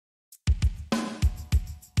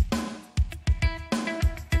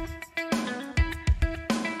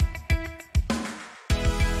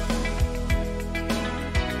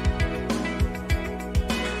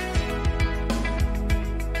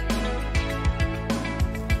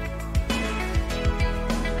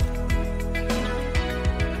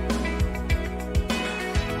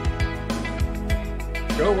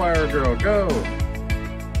Go, wire girl, go.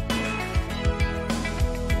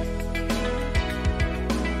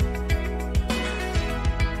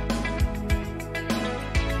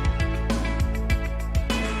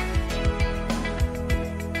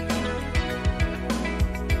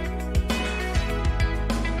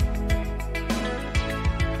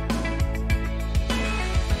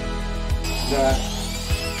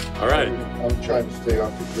 All right. I'm trying to stay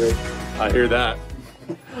off the grid. I hear that.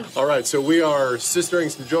 All right, so we are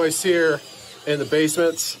sistering some joists here in the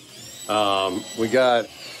basement. We got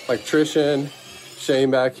electrician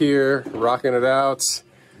Shane back here rocking it out,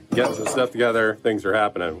 getting some stuff together. Things are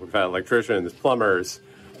happening. We've had electricians, plumbers.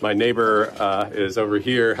 My neighbor is over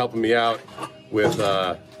here helping me out with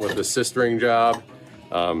the sistering job.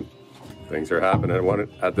 Things are happening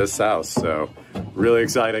at this house, so really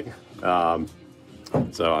exciting.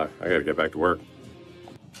 So I gotta get back to work.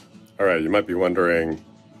 All right, you might be wondering,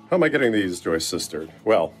 how am I getting these joists sistered?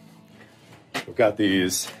 Well, we've got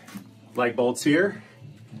these light bolts here,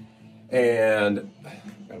 and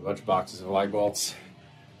got a bunch of boxes of light bolts.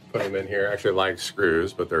 Put them in here, actually like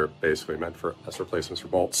screws, but they're basically meant for as replacements for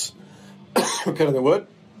bolts. We're cutting the wood.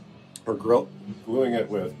 We're gluing it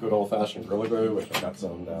with good old-fashioned Gorilla Glue, which I got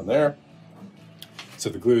some down there. So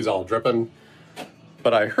the glue's all dripping.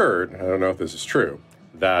 But I heard, I don't know if this is true,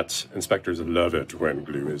 that inspectors love it when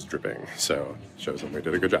glue is dripping. So it shows them we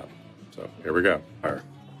did a good job. So here we go. Our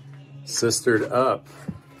sistered up.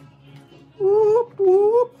 Whoop,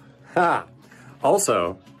 whoop. Ha!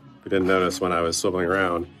 Also, if you didn't notice when I was swiveling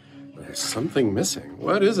around, there's something missing.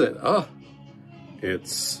 What is it? Oh,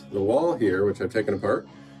 it's the wall here, which I've taken apart.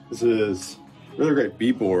 This is a really great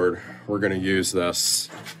beadboard. We're gonna use this.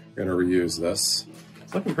 We're gonna reuse this.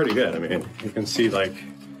 It's looking pretty good. I mean, you can see like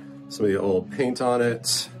some of the old paint on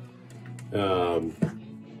it. Yeah,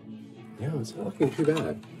 it's not looking too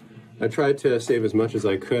bad. I tried to save as much as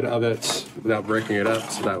I could of it without breaking it up,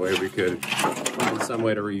 so that way we could find some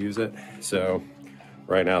way to reuse it. So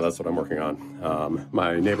right now, that's what I'm working on.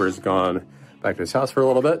 My neighbor's gone back to his house for a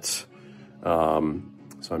little bit.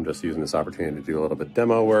 So I'm just using this opportunity to do a little bit of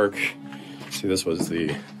demo work. See, this was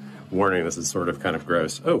the warning. This is sort of kind of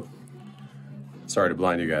gross. Oh, sorry to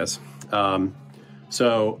blind you guys.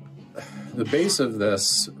 So the base of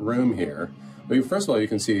this room here, well, first of all, you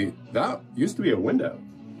can see that used to be a window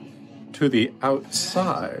to the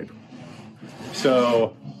outside.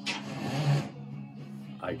 So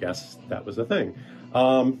I guess that was the thing.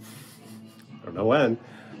 I don't know when.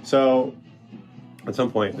 So at some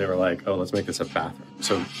point they were like, oh, let's make this a bathroom.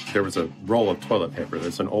 So there was a roll of toilet paper.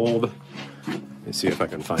 There's an old, let me see if I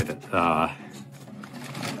can find it. I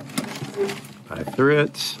threw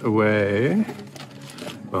it away.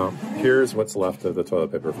 Well, here's what's left of the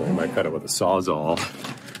toilet paper frame. I cut it with a Sawzall.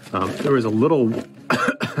 There was a little,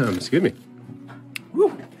 excuse me.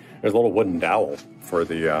 Woo. There's a little wooden dowel for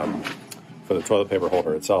the toilet paper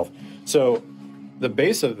holder itself. So the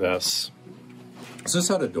base of this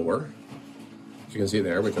had a door, as you can see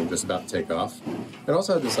there, which I'm just about to take off. It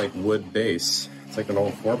also had this like wood base. It's like an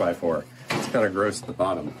old 4x4. It's kind of gross at the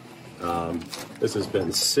bottom. This has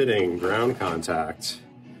been sitting ground contact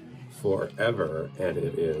forever, and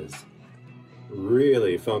it is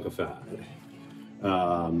really funkified.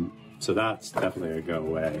 So that's definitely a go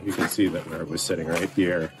away. You can see that where it was sitting right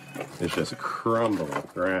here, it's just crumbling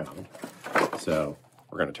ground. So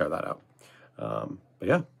we're gonna tear that out. But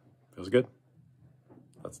yeah, feels good.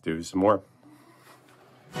 Let's do some more.